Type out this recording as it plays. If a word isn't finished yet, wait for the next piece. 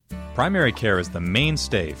Primary care is the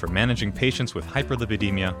mainstay for managing patients with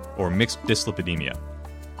hyperlipidemia or mixed dyslipidemia.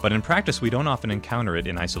 But in practice, we don't often encounter it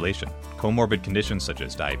in isolation. Comorbid conditions such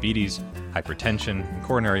as diabetes, hypertension, and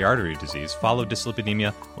coronary artery disease follow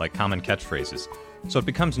dyslipidemia like common catchphrases. So it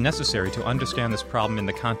becomes necessary to understand this problem in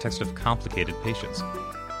the context of complicated patients.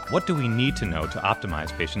 What do we need to know to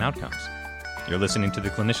optimize patient outcomes? You're listening to the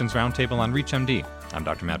Clinicians Roundtable on ReachMD. I'm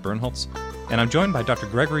Dr. Matt Bernholtz, and I'm joined by Dr.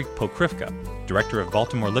 Gregory Pokrivka, Director of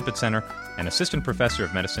Baltimore Lipid Center and Assistant Professor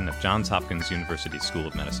of Medicine at Johns Hopkins University School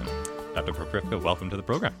of Medicine. Dr. Pokrivka, welcome to the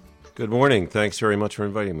program. Good morning. Thanks very much for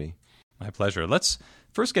inviting me. My pleasure. Let's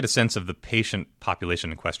first get a sense of the patient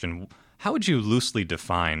population in question. How would you loosely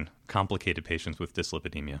define complicated patients with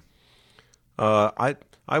dyslipidemia?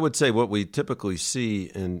 I would say what we typically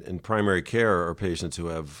see in primary care are patients who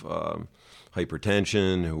have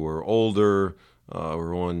hypertension, who are older, who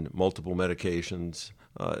are on multiple medications,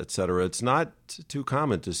 et cetera. It's not too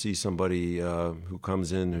common to see somebody who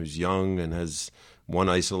comes in who's young and has one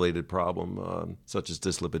isolated problem, such as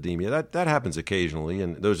dyslipidemia. That happens occasionally,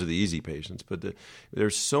 and those are the easy patients. But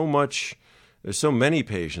there's so many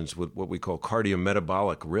patients with what we call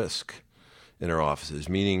cardiometabolic risk in our offices,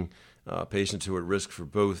 meaning patients who are at risk for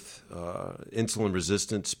both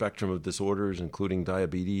insulin-resistant spectrum of disorders, including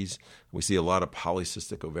diabetes. We see a lot of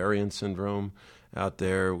polycystic ovarian syndrome out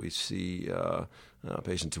there. We see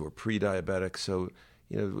patients who are pre-diabetic. So,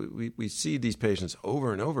 we see these patients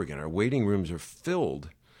over and over again. Our waiting rooms are filled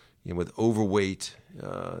with overweight,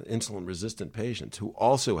 insulin-resistant patients who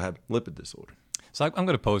also have lipid disorder. So I'm going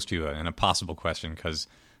to pose to you an impossible question because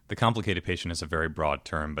the complicated patient is a very broad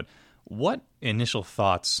term, but what initial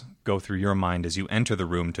thoughts go through your mind as you enter the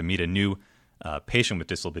room to meet a new patient with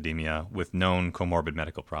dyslipidemia with known comorbid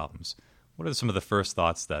medical problems? What are some of the first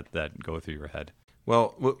thoughts that go through your head?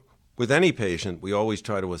 Well, with any patient, we always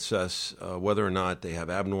try to assess whether or not they have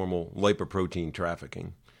abnormal lipoprotein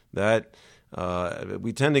trafficking. That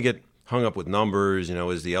we tend to get hung up with numbers.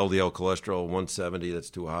 Is the LDL cholesterol 170, that's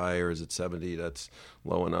too high, or is it 70, that's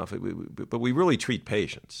low enough? But we really treat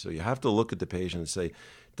patients. So you have to look at the patient and say,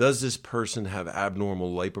 does this person have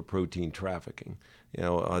abnormal lipoprotein trafficking?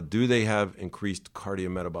 Do they have increased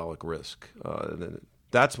cardiometabolic risk?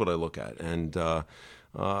 That's what I look at. And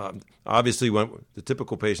obviously, when the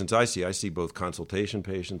typical patients I see both consultation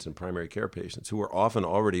patients and primary care patients who are often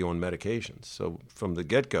already on medications. So from the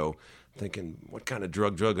get-go, thinking, what kind of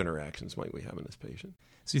drug-drug interactions might we have in this patient?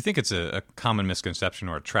 So you think it's a common misconception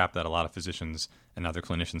or a trap that a lot of physicians and other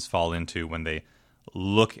clinicians fall into when they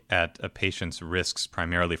look at a patient's risks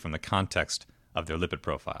primarily from the context of their lipid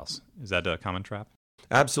profiles. Is that a common trap?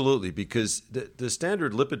 Absolutely, because the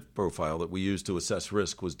standard lipid profile that we use to assess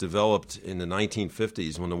risk was developed in the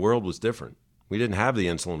 1950s when the world was different. We didn't have the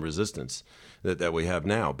insulin resistance that we have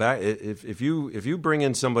now. If you bring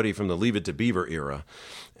in somebody from the Leave It to Beaver era,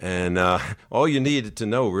 and all you need to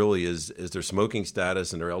know really is their smoking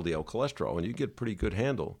status and their LDL cholesterol, and you get a pretty good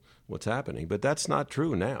handle what's happening. But that's not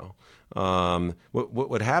true now.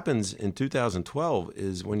 What happens in 2012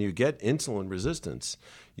 is when you get insulin resistance,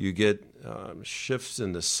 you get shifts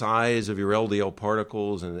in the size of your LDL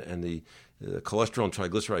particles and the cholesterol and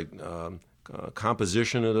triglyceride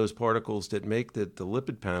composition of those particles that make the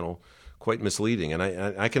lipid panel quite misleading. And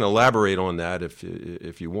I can elaborate on that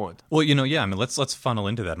if you want. Well, let's funnel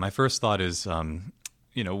into that. My first thought is,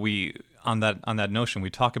 we on that notion we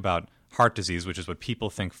talk about heart disease, which is what people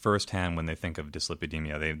think firsthand when they think of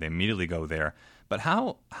dyslipidemia. They immediately go there. But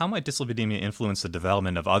how might dyslipidemia influence the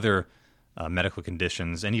development of other medical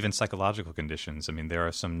conditions and even psychological conditions? I mean, there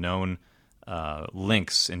are some known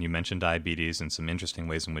links, and you mentioned diabetes and some interesting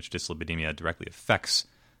ways in which dyslipidemia directly affects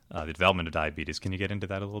the development of diabetes. Can you get into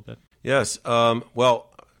that a little bit? Yes.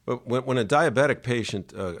 Well, when a diabetic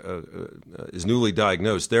patient is newly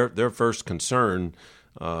diagnosed, their first concern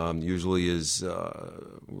usually is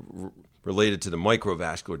related to the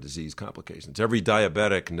microvascular disease complications. Every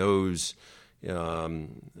diabetic knows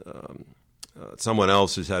someone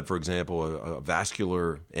else who's had, for example, a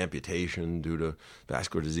vascular amputation due to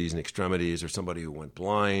vascular disease in extremities, or somebody who went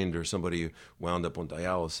blind, or somebody who wound up on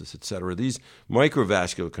dialysis, et cetera. These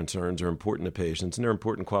microvascular concerns are important to patients, and they're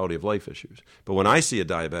important quality of life issues. But when I see a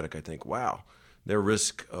diabetic, I think, wow, their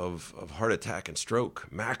risk of heart attack and stroke,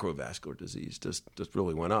 macrovascular disease, just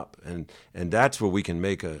really went up. And that's where we can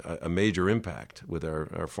make a major impact with our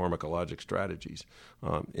pharmacologic strategies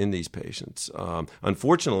in these patients.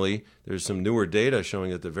 Unfortunately, there's some newer data showing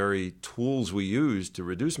that the very tools we use to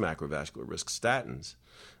reduce macrovascular risk, statins,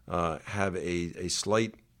 have a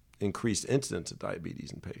slight increased incidence of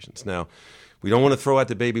diabetes in patients. Now, we don't want to throw out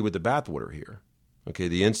the baby with the bathwater here. Okay,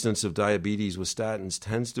 the incidence of diabetes with statins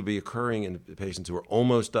tends to be occurring in patients who are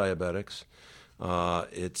almost diabetics. We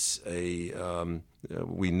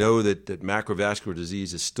know that macrovascular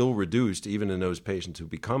disease is still reduced even in those patients who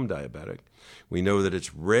become diabetic. We know that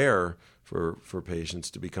it's rare for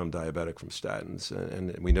patients to become diabetic from statins,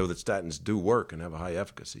 and we know that statins do work and have a high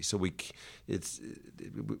efficacy. So we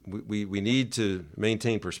need to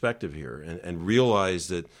maintain perspective here and realize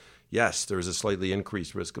that yes, there's a slightly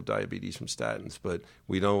increased risk of diabetes from statins, but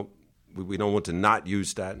we don't want to not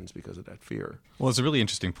use statins because of that fear. Well, it's a really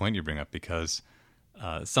interesting point you bring up because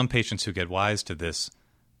some patients who get wise to this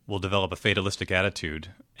will develop a fatalistic attitude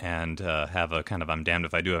and have a kind of I'm damned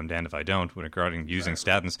if I do, I'm damned if I don't regarding using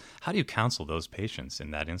statins. How do you counsel those patients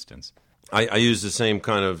in that instance? I use the same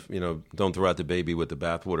kind of, don't throw out the baby with the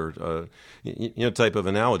bathwater, type of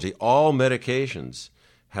analogy. All medications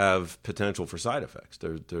have potential for side effects.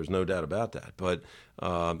 There's no doubt about that. But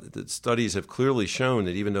the studies have clearly shown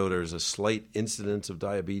that even though there's a slight incidence of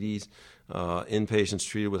diabetes in patients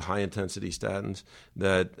treated with high-intensity statins,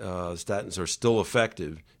 that statins are still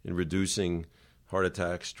effective in reducing heart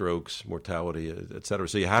attacks, strokes, mortality, et cetera.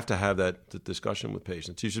 So you have to have that discussion with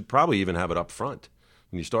patients. You should probably even have it up front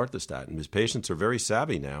when you start the statin, because patients are very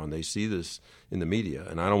savvy now and they see this in the media,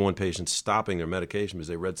 and I don't want patients stopping their medication because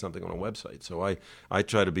they read something on a website. So I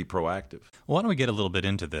try to be proactive. Well, why don't we get a little bit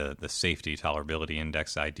into the safety tolerability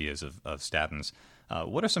index ideas of statins?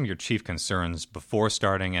 What are some of your chief concerns before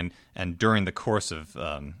starting and during the course of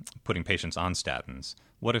putting patients on statins?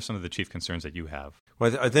 What are some of the chief concerns that you have?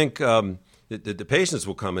 Well, I think the patients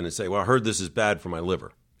will come in and say, well, I heard this is bad for my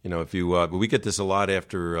liver. We get this a lot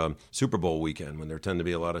after Super Bowl weekend when there tend to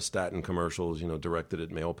be a lot of statin commercials, directed at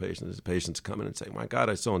male patients. Patients come in and say, my God,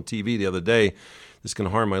 I saw on TV the other day, this can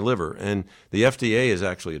harm my liver. And the FDA has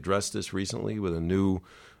actually addressed this recently with a new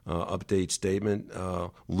update statement,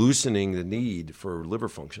 loosening the need for liver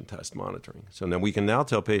function test monitoring. So now we can now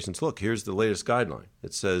tell patients, look, here's the latest guideline.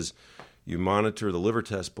 It says you monitor the liver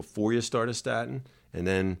test before you start a statin and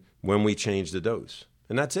then when we change the dose.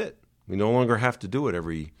 And that's it. We no longer have to do it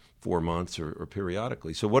every 4 months or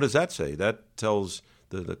periodically. So what does that say? That tells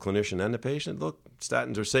the clinician and the patient, look,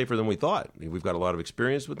 statins are safer than we thought. We've got a lot of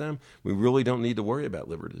experience with them. We really don't need to worry about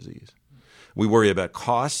liver disease. We worry about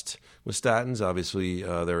cost with statins. Obviously,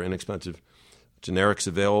 there are inexpensive generics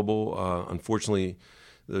available. Unfortunately,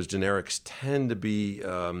 those generics tend to be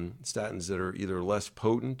statins that are either less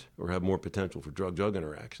potent or have more potential for drug-drug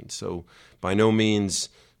interactions. So by no means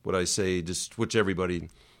would I say just switch everybody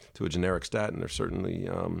to a generic statin. There's certainly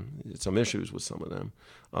some issues with some of them.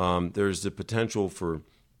 There's the potential for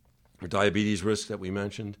diabetes risk that we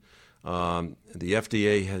mentioned. The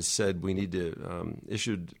FDA has said we need to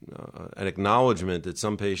issued an acknowledgement that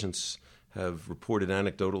some patients have reported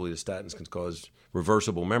anecdotally that statins can cause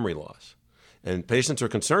reversible memory loss. And patients are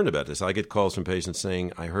concerned about this. I get calls from patients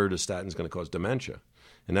saying, I heard a statin is going to cause dementia.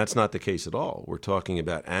 And that's not the case at all. We're talking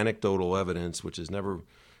about anecdotal evidence, which has never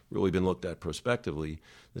really been looked at prospectively,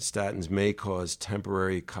 that statins may cause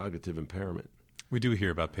temporary cognitive impairment. We do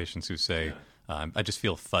hear about patients who say, I just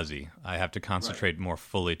feel fuzzy. I have to concentrate more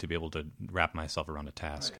fully to be able to wrap myself around a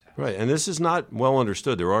task. Right, and this is not well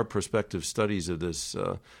understood. There are prospective studies of this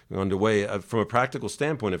underway. From a practical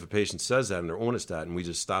standpoint, if a patient says that and they're on a statin, we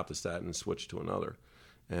just stop the statin and switch to another,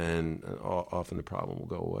 and often the problem will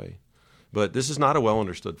go away. But this is not a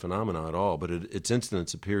well-understood phenomenon at all, but its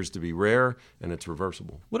incidence appears to be rare, and it's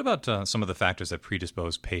reversible. What about some of the factors that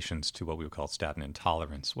predispose patients to what we would call statin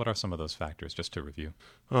intolerance? What are some of those factors, just to review?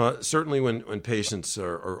 Certainly when patients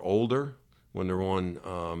are older, when they're on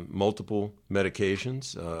multiple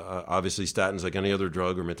medications. Obviously, statins, like any other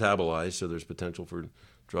drug, are metabolized, so there's potential for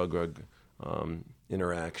drug-drug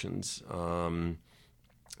interactions.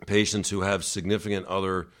 Patients who have significant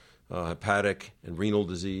other hepatic and renal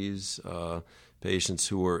disease, patients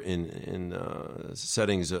who are in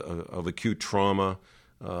settings of acute trauma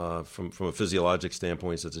from a physiologic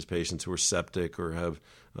standpoint, such as patients who are septic or have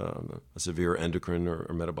a severe endocrine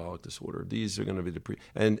or metabolic disorder. These are going to be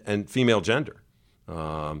and female gender.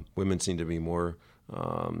 Women seem to be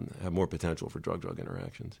have more potential for drug-drug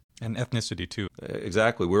interactions. And ethnicity, too.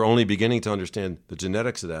 Exactly. We're only beginning to understand the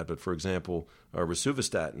genetics of that. But, for example,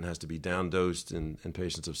 rosuvastatin has to be down-dosed in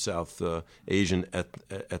patients of South Asian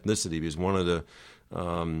ethnicity because one of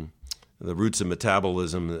the roots of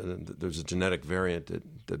metabolism, there's a genetic variant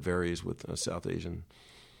that varies with South Asian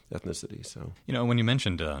ethnicity. So, when you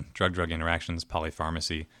mentioned drug-drug interactions,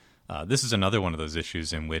 polypharmacy, this is another one of those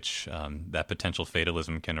issues in which that potential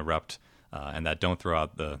fatalism can erupt. And that don't throw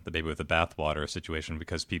out the baby with the bathwater situation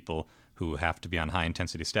because people who have to be on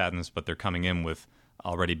high-intensity statins, but they're coming in with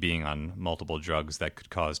already being on multiple drugs that could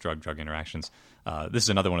cause drug-drug interactions. This is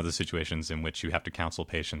another one of the situations in which you have to counsel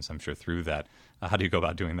patients, I'm sure, through that. How do you go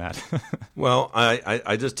about doing that? Well,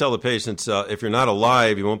 I just tell the patients, if you're not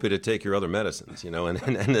alive, you won't be able to take your other medicines, and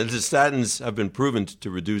the statins have been proven to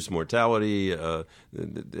reduce mortality.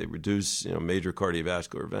 They reduce, major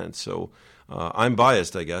cardiovascular events. So I'm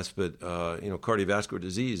biased, I guess, but, cardiovascular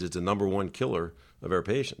disease is the number one killer of our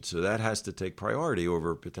patients. So that has to take priority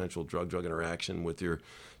over potential drug-drug interaction with your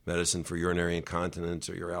medicine for urinary incontinence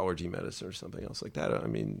or your allergy medicine or something else like that. I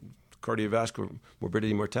mean, cardiovascular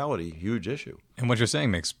morbidity, mortality, huge issue. And what you're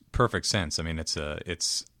saying makes perfect sense. I mean,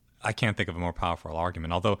 it's I can't think of a more powerful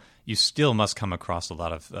argument, although you still must come across a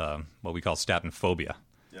lot of what we call statin phobia.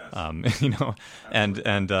 Yes.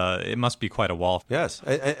 And it must be quite a wall. Yes,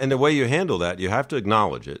 and the way you handle that, you have to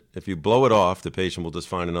acknowledge it. If you blow it off, the patient will just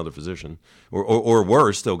find another physician. Or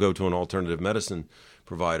worse, they'll go to an alternative medicine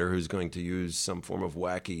provider who's going to use some form of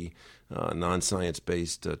wacky,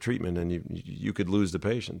 non-science-based treatment, and you could lose the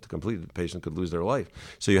patient. The patient could lose their life.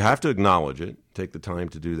 So you have to acknowledge it, take the time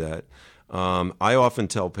to do that. I often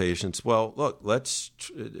tell patients, well, look, let's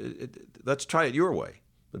try it your way.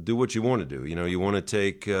 Do what you want to do. You want to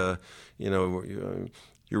take, your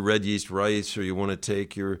red yeast rice, or you want to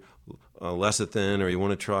take your lecithin, or you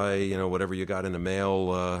want to try, whatever you got in the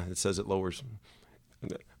mail. It says it lowers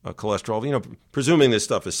cholesterol. Presuming this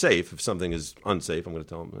stuff is safe. If something is unsafe, I'm going to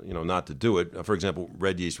tell them, not to do it. For example,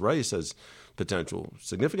 red yeast rice has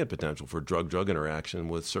significant potential for drug-drug interaction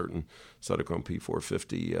with certain cytochrome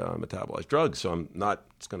P450 metabolized drugs. So I'm not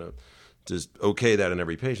going to just okay that in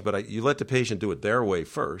every patient, but you let the patient do it their way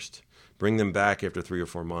first, bring them back after 3 or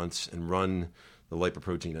 4 months, and run the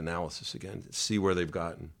lipoprotein analysis again, see where they've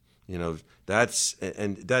gotten. And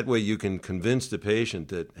that way you can convince the patient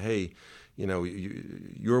that, hey,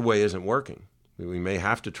 your way isn't working. We may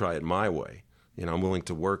have to try it my way. I'm willing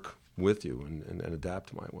to work with you and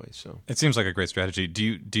adapt my way. So it seems like a great strategy.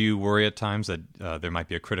 Do you worry at times that there might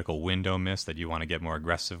be a critical window missed, that you want to get more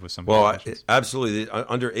aggressive with some patients? Absolutely.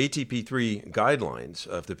 Under ATP3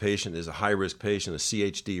 guidelines, if the patient is a high-risk patient, a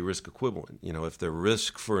CHD risk equivalent, if the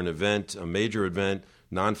risk for an event, a major event,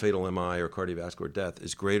 non-fatal MI or cardiovascular death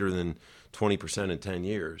is greater than 20% in 10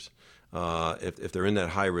 years, if they're in that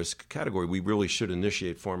high-risk category, we really should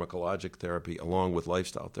initiate pharmacologic therapy along with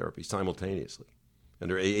lifestyle therapy simultaneously.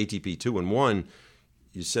 Under ATP 2 and 1,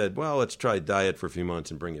 you said, well, let's try diet for a few months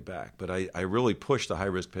and bring it back. But I really push the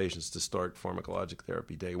high-risk patients to start pharmacologic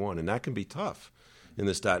therapy day one, and that can be tough in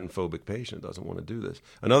the statin-phobic patient who doesn't want to do this.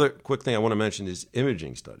 Another quick thing I want to mention is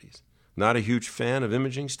imaging studies. Not a huge fan of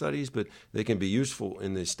imaging studies, but they can be useful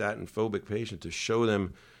in the statin-phobic patient to show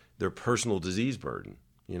them their personal disease burden.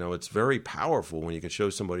 It's very powerful when you can show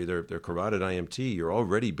somebody their carotid IMT. You're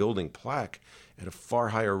already building plaque at a far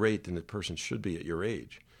higher rate than the person should be at your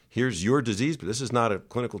age. Here's your disease, but this is not a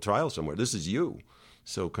clinical trial somewhere. This is you.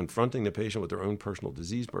 So confronting the patient with their own personal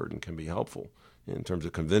disease burden can be helpful in terms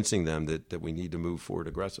of convincing them that we need to move forward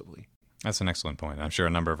aggressively. That's an excellent point. I'm sure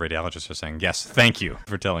a number of radiologists are saying, yes, thank you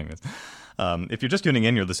for telling this. If you're just tuning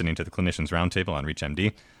in, you're listening to the Clinicians Roundtable on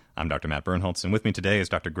ReachMD. I'm Dr. Matt Birnholz, and with me today is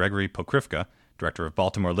Dr. Gregory Pokrivka, Director of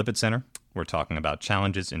Baltimore Lipid Center. We're talking about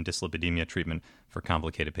challenges in dyslipidemia treatment for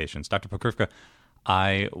complicated patients. Dr. Pokrivka,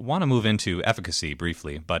 I want to move into efficacy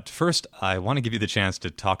briefly, but first I want to give you the chance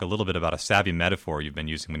to talk a little bit about a savvy metaphor you've been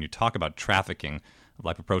using when you talk about trafficking of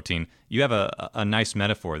lipoprotein. You have a nice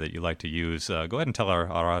metaphor that you like to use. Go ahead and tell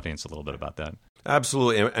our audience a little bit about that.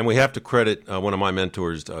 Absolutely, and we have to credit one of my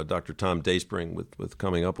mentors, Dr. Tom Dayspring, with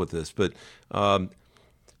coming up with this. But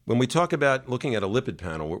when we talk about looking at a lipid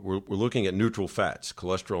panel, we're looking at neutral fats,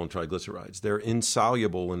 cholesterol and triglycerides. They're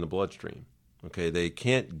insoluble in the bloodstream. Okay, they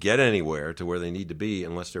can't get anywhere to where they need to be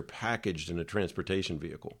unless they're packaged in a transportation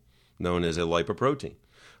vehicle known as a lipoprotein.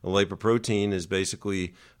 A lipoprotein is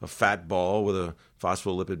basically a fat ball with a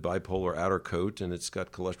phospholipid bipolar outer coat, and it's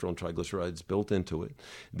got cholesterol and triglycerides built into it.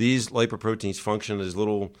 These lipoproteins function as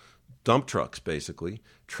little dump trucks, basically,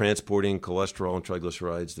 transporting cholesterol and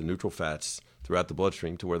triglycerides, the neutral fats, throughout the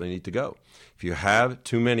bloodstream to where they need to go. If you have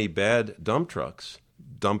too many bad dump trucks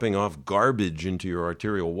dumping off garbage into your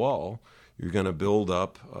arterial wall, you're going to build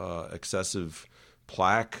up excessive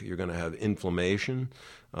plaque, you're going to have inflammation,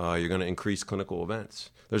 you're going to increase clinical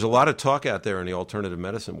events. There's a lot of talk out there in the alternative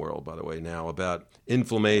medicine world, by the way, now about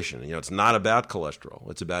inflammation. It's not about cholesterol,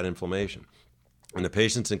 it's about inflammation. And the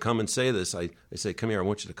patients that come and say this, I say, come here, I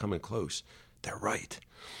want you to come in close. They're right.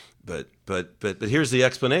 But here's the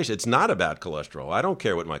explanation. It's not about cholesterol. I don't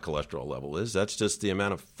care what my cholesterol level is. That's just the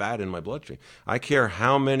amount of fat in my bloodstream. I care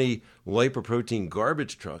how many lipoprotein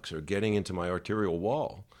garbage trucks are getting into my arterial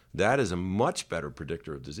wall. That is a much better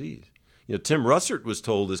predictor of disease. Tim Russert was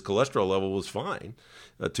told his cholesterol level was fine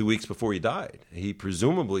 2 weeks before he died. He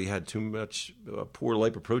presumably had too much poor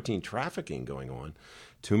lipoprotein trafficking going on,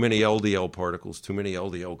 too many LDL particles, too many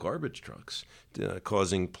LDL garbage trucks,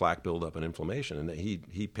 causing plaque buildup and inflammation. And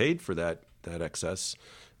he paid for that excess,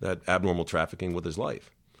 that abnormal trafficking with his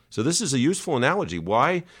life. So this is a useful analogy.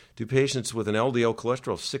 Why do patients with an LDL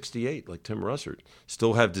cholesterol of 68, like Tim Russert,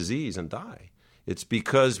 still have disease and die? It's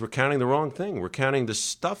because we're counting the wrong thing. We're counting the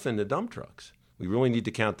stuff in the dump trucks. We really need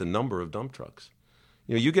to count the number of dump trucks.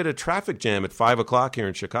 You get a traffic jam at 5 o'clock here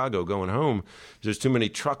in Chicago going home. There's too many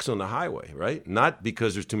trucks on the highway, right? Not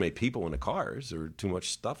because there's too many people in the cars or too much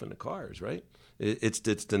stuff in the cars, right? It's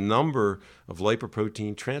the number of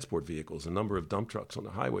lipoprotein transport vehicles, the number of dump trucks on the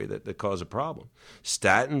highway that cause a problem.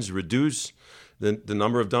 Statins reduce the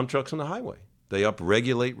number of dump trucks on the highway. They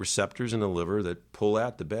upregulate receptors in the liver that pull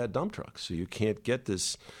out the bad dump trucks. So you can't get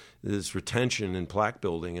this retention and plaque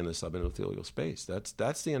building in the subendothelial space.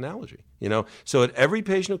 That's the analogy. So at every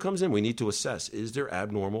patient who comes in, we need to assess, is there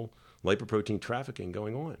abnormal lipoprotein trafficking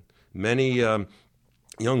going on? Many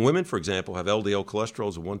young women, for example, have LDL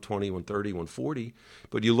cholesterols of 120, 130, 140,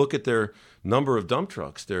 but you look at their number of dump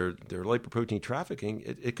trucks, their lipoprotein trafficking,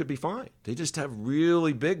 it could be fine. They just have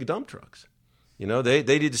really big dump trucks. They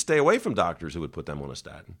need to stay away from doctors who would put them on a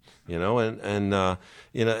statin. And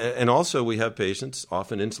also we have patients,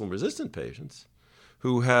 often insulin-resistant patients,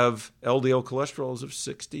 who have LDL cholesterols of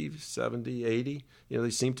 60, 70, 80. They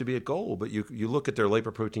seem to be at goal, but you look at their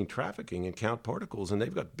lipoprotein trafficking and count particles, and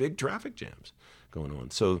they've got big traffic jams going on.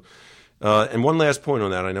 So, and one last point on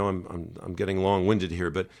that. I know I'm getting long-winded here,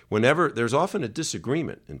 but there's often a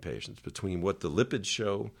disagreement in patients between what the lipids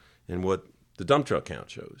show and what the dump truck count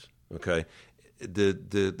shows. Okay.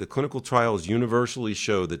 The clinical trials universally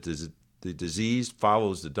show that the disease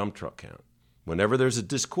follows the dump truck count. Whenever there's a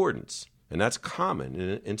discordance, and that's common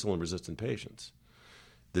in insulin-resistant patients,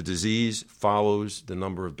 the disease follows the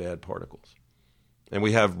number of bad particles. And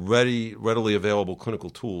we have readily available clinical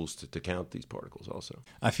tools to count these particles also.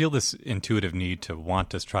 I feel this intuitive need to want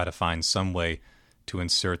to try to find some way to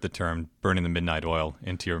insert the term burning the midnight oil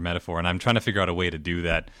into your metaphor, and I'm trying to figure out a way to do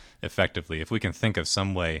that effectively. If we can think of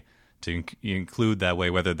some way to include that way,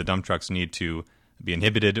 whether the dump trucks need to be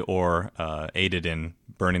inhibited or aided in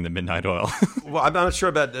burning the midnight oil. Well, I'm not sure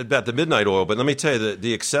about the midnight oil, but let me tell you that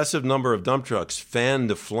the excessive number of dump trucks fan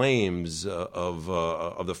the flames of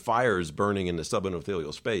the fires burning in the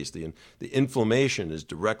subendothelial space. The inflammation is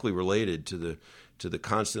directly related to the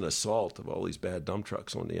constant assault of all these bad dump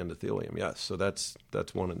trucks on the endothelium. Yes, so that's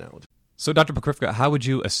one analogy. So, Dr. Pokrivka, how would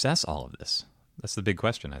you assess all of this? That's the big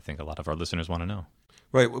question I think a lot of our listeners want to know.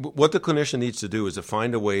 Right. What the clinician needs to do is to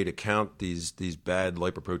find a way to count these bad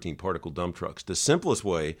lipoprotein particle dump trucks. The simplest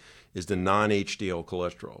way is the non-HDL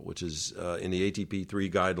cholesterol, which is in the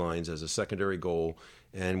ATP3 guidelines as a secondary goal.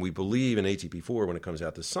 And we believe in ATP4 when it comes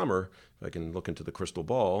out this summer, if I can look into the crystal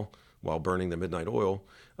ball while burning the midnight oil,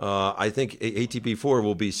 I think ATP4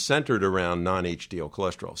 will be centered around non-HDL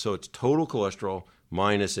cholesterol. So it's total cholesterol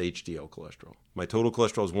minus HDL cholesterol. My total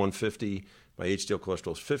cholesterol is 150. My HDL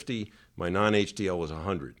cholesterol is 50. My non-HDL was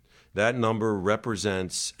 100. That number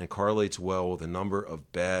represents and correlates well with the number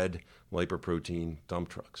of bad lipoprotein dump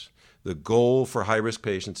trucks. The goal for high-risk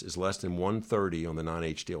patients is less than 130 on the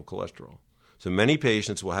non-HDL cholesterol. So many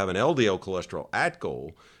patients will have an LDL cholesterol at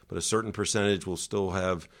goal, but a certain percentage will still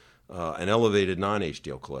have an elevated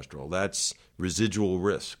non-HDL cholesterol. That's residual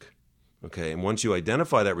risk. Okay, and once you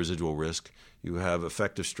identify that residual risk, you have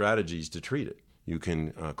effective strategies to treat it. You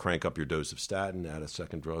can crank up your dose of statin, add a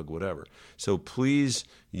second drug, whatever. So please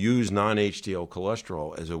use non-HDL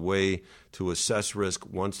cholesterol as a way to assess risk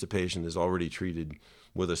once the patient is already treated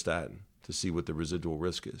with a statin to see what the residual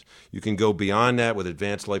risk is. You can go beyond that with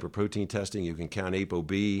advanced lipoprotein testing. You can count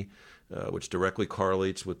ApoB, which directly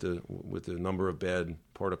correlates with the number of bad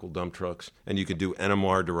particle dump trucks, and you can do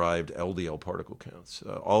NMR-derived LDL particle counts.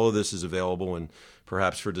 All of this is available and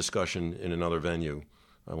perhaps for discussion in another venue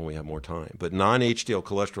when we have more time. But non-HDL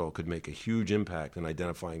cholesterol could make a huge impact in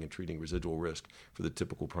identifying and treating residual risk for the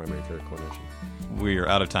typical primary care clinician. We are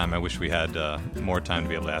out of time. I wish we had more time to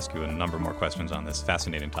be able to ask you a number more questions on this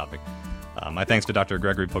fascinating topic. My thanks to Dr.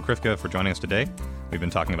 Gregory Pokrivka for joining us today. We've been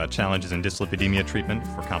talking about challenges in dyslipidemia treatment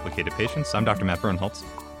for complicated patients. I'm Dr. Matt Birnholz.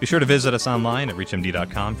 Be sure to visit us online at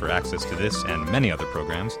reachmd.com for access to this and many other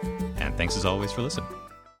programs. And thanks as always for listening.